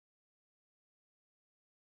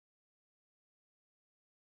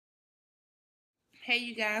Hey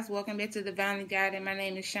you guys, welcome back to Divinely Guided. My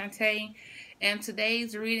name is Shantae, and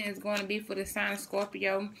today's reading is going to be for the sign of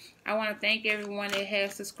Scorpio. I want to thank everyone that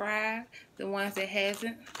has subscribed. The ones that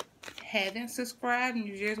haven't subscribed and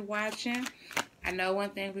you're just watching, I know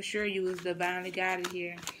one thing for sure, you is Divinely Guided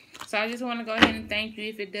here. So I just want to go ahead and thank you.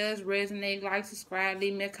 If it does resonate, like, subscribe,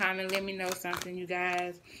 leave me a comment, let me know something, you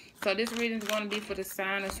guys. So this reading is going to be for the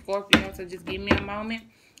sign of Scorpio, so just give me a moment,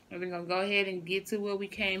 and we're going to go ahead and get to what we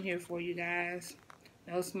came here for, you guys.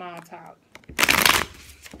 No small talk.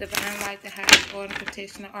 Divine light, the highest order and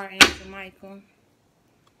protection of Archangel Michael.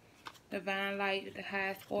 Divine light, the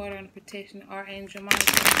highest order and protection of Archangel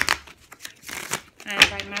Michael. I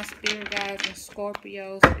invite my spirit guides and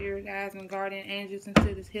Scorpio, spirit guides and guardian angels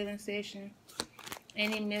into this healing session.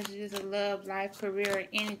 Any messages of love, life, career, or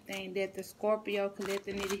anything that the Scorpio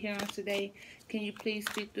collective need to hear on today, can you please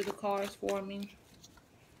speak through the cards for me?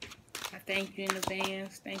 I thank you in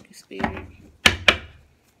advance. Thank you, Spirit.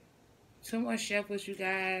 Two more shuffles, you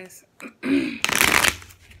guys.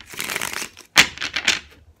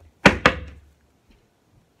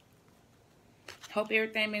 Hope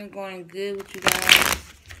everything been going good with you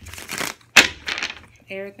guys.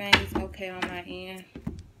 Everything is okay on my end.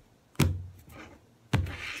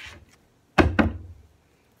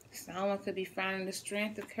 Someone could be finding the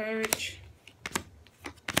strength, the courage.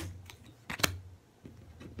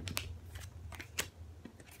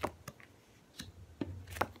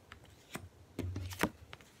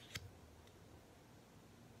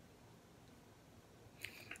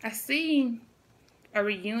 I see a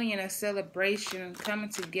reunion, a celebration coming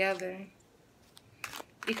together.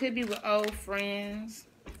 It could be with old friends,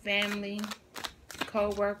 family,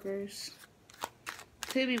 co-workers.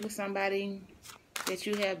 Could be with somebody that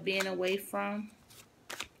you have been away from.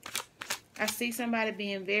 I see somebody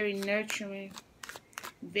being very nurturing,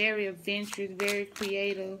 very adventurous, very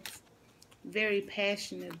creative, very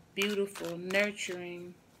passionate, beautiful,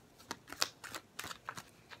 nurturing.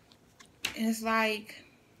 And it's like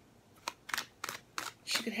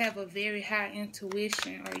she could have a very high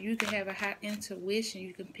intuition, or you could have a high intuition.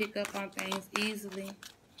 You can pick up on things easily.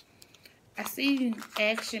 I see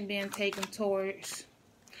action being taken towards.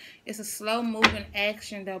 It's a slow moving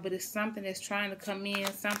action though, but it's something that's trying to come in,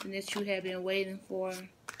 something that you have been waiting for.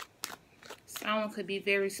 Someone could be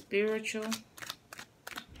very spiritual,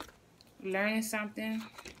 learning something,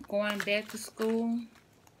 going back to school.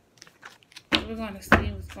 We're going to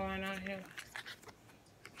see what's going on here.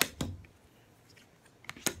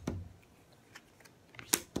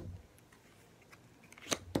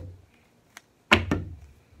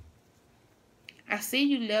 I see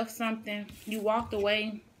you left something. You walked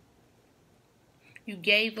away. You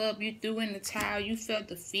gave up. You threw in the towel. You felt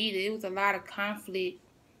defeated. It was a lot of conflict.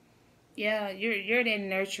 Yeah, you're that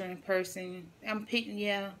nurturing person. I'm picking,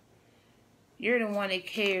 yeah. You're the one that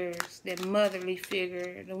cares, that motherly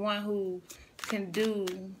figure, the one who can do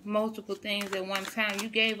multiple things at one time. You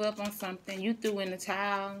gave up on something. You threw in the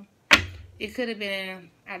towel. It could have been,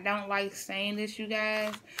 I don't like saying this, you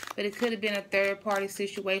guys, but it could have been a third-party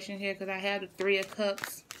situation here because I have the Three of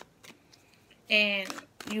Cups. And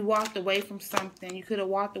you walked away from something. You could have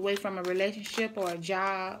walked away from a relationship or a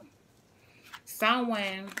job.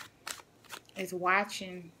 Someone is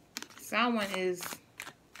watching. Someone is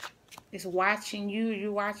watching you.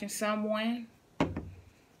 You're watching someone.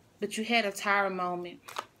 But you had a tired moment.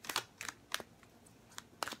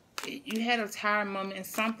 You had a tired moment and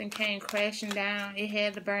something came crashing down. It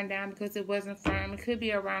had to burn down because it wasn't firm. It could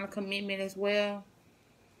be around a commitment as well.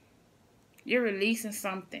 You're releasing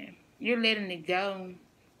something. You're letting it go.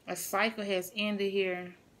 A cycle has ended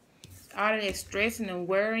here. All of that stressing and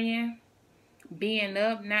worrying, being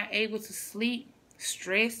up, not able to sleep,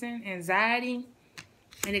 stressing, anxiety.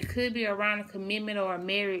 And it could be around a commitment or a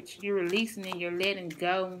marriage. You're releasing it. You're letting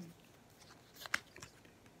go.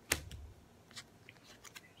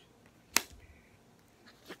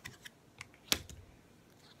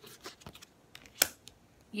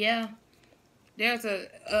 Yeah, there's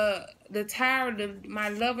the tower. My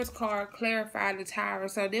lover's card clarified the tower.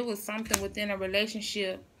 So there was something within a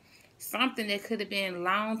relationship, something that could have been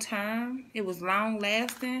long term. It was long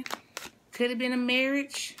lasting. Could have been a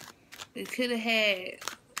marriage. It could have had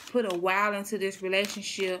put a while into this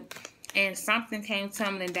relationship, and something came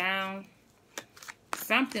tumbling down.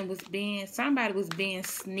 Somebody was being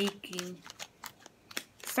sneaky.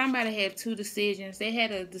 Somebody had two decisions. They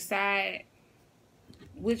had to decide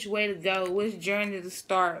which way to go, which journey to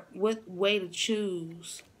start, what way to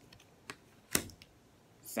choose.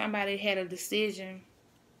 Somebody had a decision.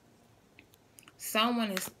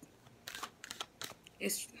 Someone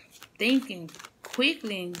is thinking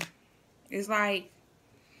quickly. It's like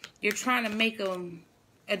you're trying to make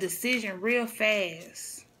a decision real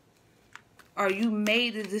fast. Or you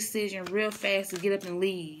made the decision real fast to get up and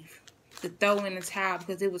leave. To throw in the towel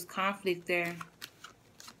because it was conflict there.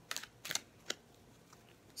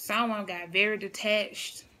 Someone got very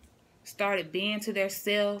detached. Started being to their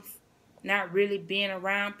self. Not really being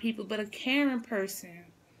around people, but a caring person.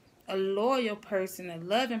 A loyal person. A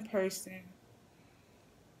loving person.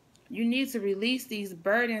 You need to release these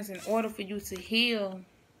burdens in order for you to heal.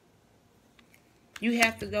 You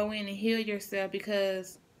have to go in and heal yourself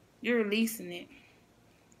because you're releasing it.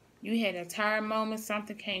 You had a tired moment,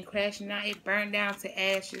 something came crashing out, it burned down to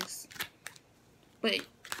ashes. But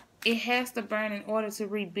it has to burn in order to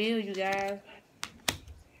rebuild, you guys.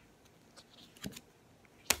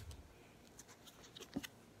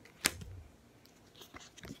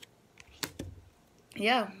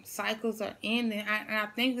 Yeah, cycles are ending. And I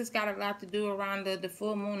think this got a lot to do around the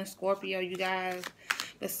full moon in Scorpio, you guys.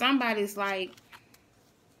 But somebody's like,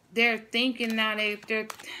 they're thinking now, they're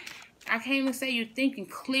I can't even say you're thinking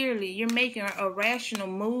clearly. You're making a rational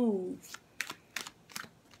move.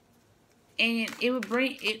 And it would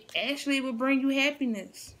bring you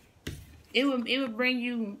happiness. It would bring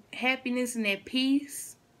you happiness and that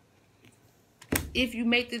peace if you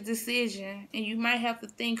make the decision. And you might have to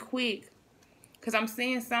think quick. Because I'm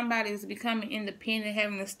seeing somebody is becoming independent,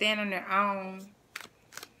 having to stand on their own.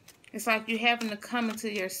 It's like you're having to come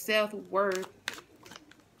into your self-worth.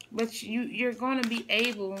 But you're going to be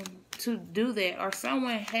able to do that. Or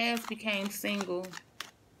someone has become single.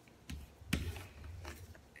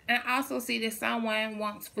 And I also see that someone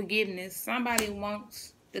wants forgiveness. Somebody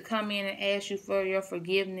wants to come in and ask you for your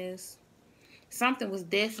forgiveness. Something was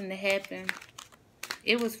destined to happen.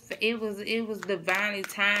 It was divinely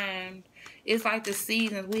timed. It's like the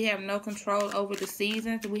seasons. We have no control over the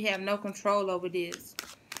seasons. We have no control over this.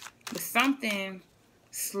 But something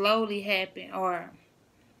slowly happened, or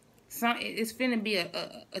it's finna be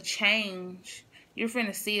a change. You're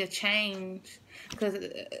finna see a change because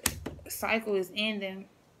the cycle is ending.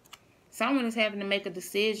 Someone is having to make a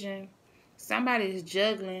decision. Somebody is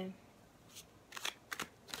juggling.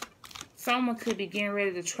 Someone could be getting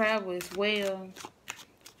ready to travel as well.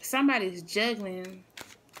 Somebody is juggling.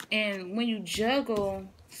 And when you juggle,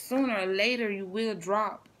 sooner or later you will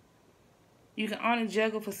drop. You can only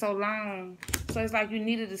juggle for so long. So it's like you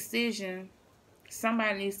need a decision.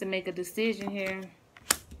 Somebody needs to make a decision here.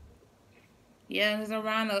 Yeah, it's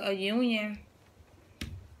around a union.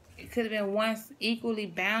 It could have been once equally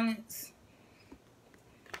balanced.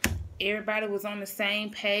 Everybody was on the same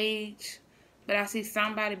page. But I see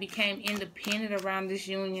somebody became independent around this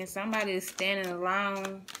union. Somebody is standing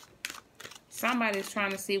alone. Somebody is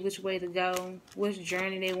trying to see which way to go. Which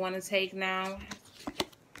journey they want to take now.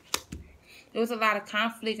 There was a lot of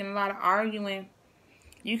conflict and a lot of arguing.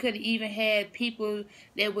 You could have even had people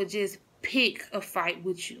that would just pick a fight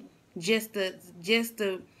with you. Just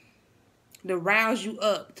to rouse you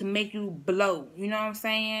up, to make you blow. You know what I'm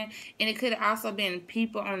saying? And it could have also been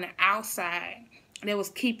people on the outside that was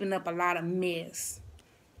keeping up a lot of mess.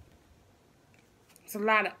 It's a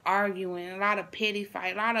lot of arguing, a lot of petty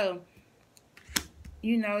fight, a lot of,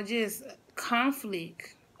 you know, just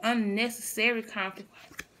conflict. Unnecessary conflict.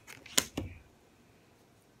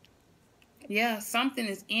 Yeah, something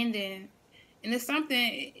is ending. And it's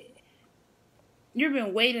something, you've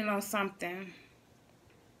been waiting on something.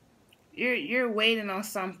 You're waiting on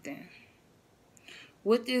something.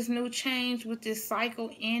 With this new change, with this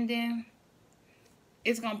cycle ending,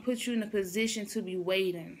 it's going to put you in a position to be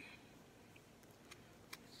waiting.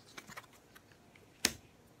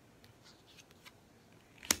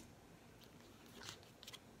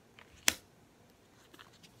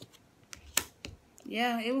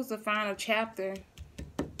 Yeah, it was the final chapter.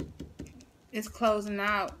 It's closing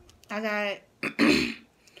out. I got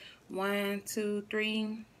 1, 2,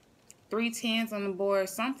 3 tens on the board.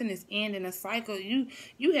 Something is ending a cycle.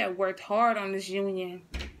 You have worked hard on this union.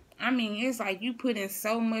 I mean, it's like you put in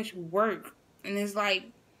so much work, and it's like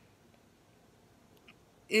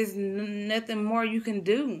it's nothing more you can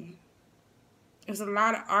do. There's a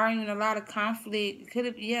lot of arguing, a lot of conflict. Could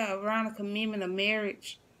have, yeah, around a commitment of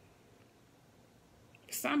marriage.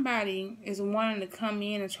 Somebody is wanting to come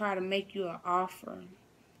in and try to make you an offer.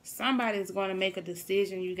 Somebody is going to make a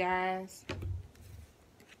decision, you guys.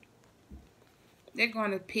 They're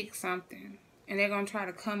going to pick something, and they're going to try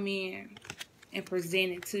to come in and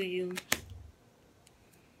present it to you.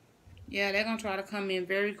 Yeah, they're going to try to come in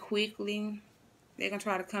very quickly. They're going to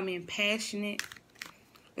try to come in passionate.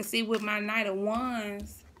 But see, with my Knight of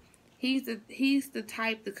Wands, he's the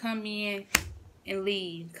type to come in and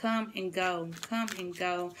leave. Come and go. Come and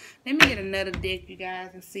go. Let me get another deck, you guys,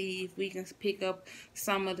 and see if we can pick up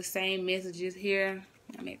some of the same messages here.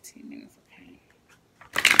 I'm at 10 minutes,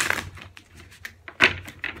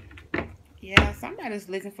 okay. Yeah, somebody's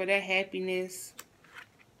looking for their happiness.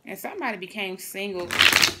 And somebody became single.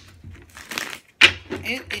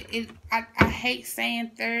 I hate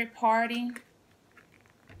saying third party.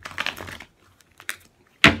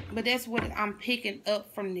 But that's what I'm picking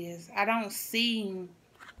up from this. I don't see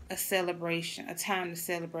a celebration, a time to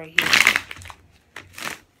celebrate here.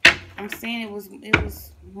 I'm saying it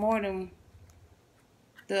was more than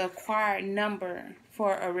the acquired number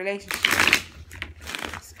for a relationship.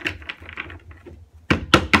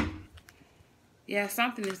 Yeah,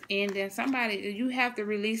 something is ending. Somebody, you have to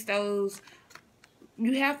release those.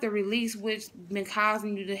 You have to release what's been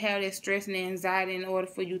causing you to have that stress and anxiety in order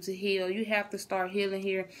for you to heal. You have to start healing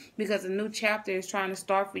here because a new chapter is trying to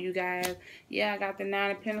start for you guys. Yeah, I got the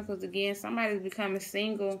 9 of Pentacles again. Somebody's becoming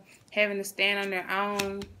single, having to stand on their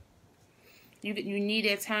own. You need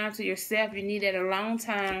that time to yourself. You need that alone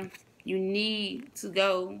time. You need to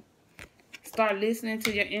go. Start listening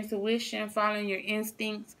to your intuition, following your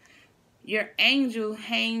instincts. Your angel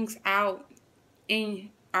hangs out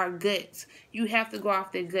in our guts. You have to go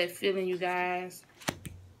off that gut feeling, you guys.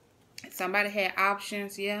 Somebody had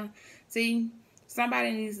options, yeah. See,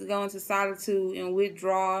 somebody needs to go into solitude and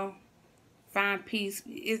withdraw, find peace.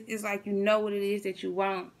 It's like you know what it is that you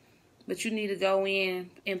want, but you need to go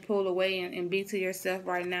in and pull away and be to yourself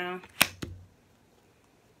right now.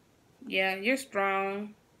 Yeah, you're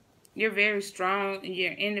strong. You're very strong and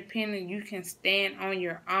you're independent. You can stand on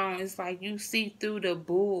your own. It's like you see through the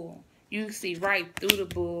bull. You see right through the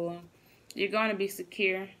bull. You're going to be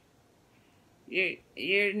secure.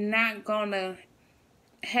 You're not going to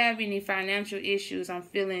have any financial issues. I'm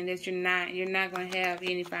feeling that you're not going to have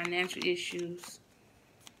any financial issues.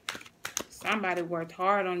 Somebody worked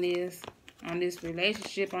hard on this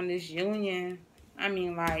relationship, on this union. I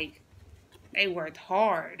mean, like, they worked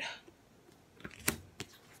hard.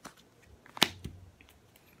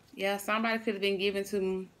 Yeah, somebody could have been given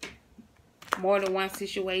to more than one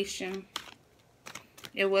situation.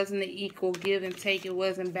 It wasn't an equal give and take. It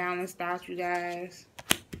wasn't balanced out, you guys.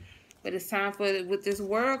 But it's time for, with this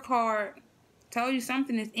World card, told you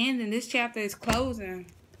something is ending. This chapter is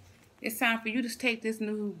closing. It's time for you to take this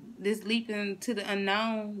leap into the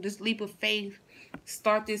unknown, this leap of faith.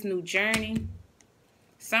 Start this new journey.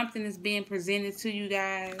 Something is being presented to you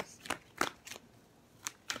guys.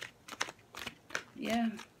 Yeah,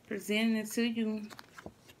 presenting it to you.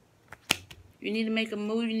 You need to make a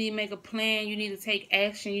move. You need to make a plan. You need to take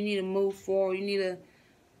action. You need to move forward. You need to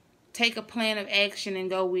take a plan of action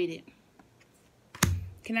and go with it.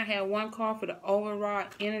 Can I have one card for the overall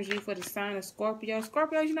energy for the sign of Scorpio?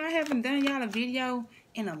 Scorpio, you know, I haven't done y'all a video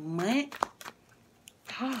in a month.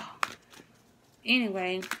 Oh.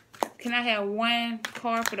 Anyway, can I have one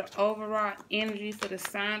card for the overall energy for the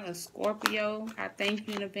sign of Scorpio? I thank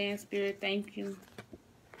you in advance, Spirit. Thank you.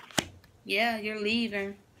 Yeah, you're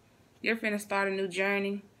leaving. You're finna start a new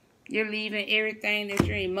journey. You're leaving everything that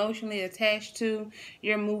you're emotionally attached to.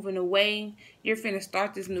 You're moving away. You're finna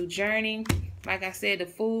start this new journey. Like I said, the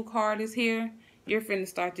Fool card is here. You're finna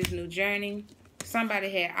start this new journey. Somebody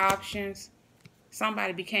had options.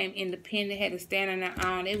 Somebody became independent, had to stand on their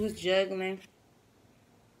own. It was juggling.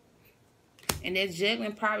 And that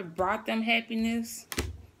juggling probably brought them happiness.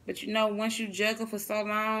 But you know, once you juggle for so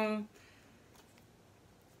long,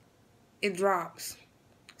 it drops.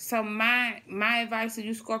 So my advice to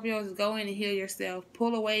you, Scorpios, is go in and heal yourself.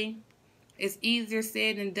 Pull away. It's easier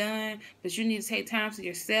said than done, but you need to take time to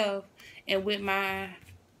yourself. And with my,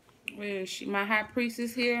 where is she? My High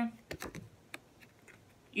Priestess here.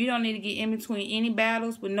 You don't need to get in between any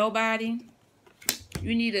battles with nobody.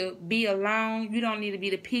 You need to be alone. You don't need to be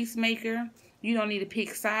the peacemaker. You don't need to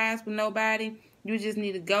pick sides with nobody. You just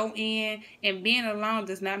need to go in. And being alone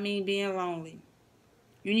does not mean being lonely.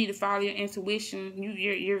 You need to follow your intuition.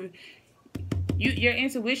 Your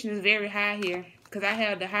intuition is very high here. Because I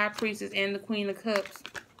have the High Priestess and the Queen of Cups.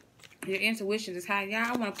 Your intuition is high.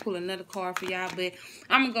 Y'all, I want to pull another card for y'all. But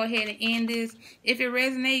I'm going to go ahead and end this. If it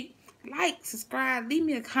resonates, like, subscribe. Leave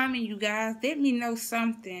me a comment, you guys. Let me know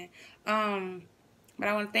something. But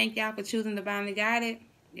I want to thank y'all for choosing Divinely Guided.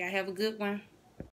 Y'all have a good one.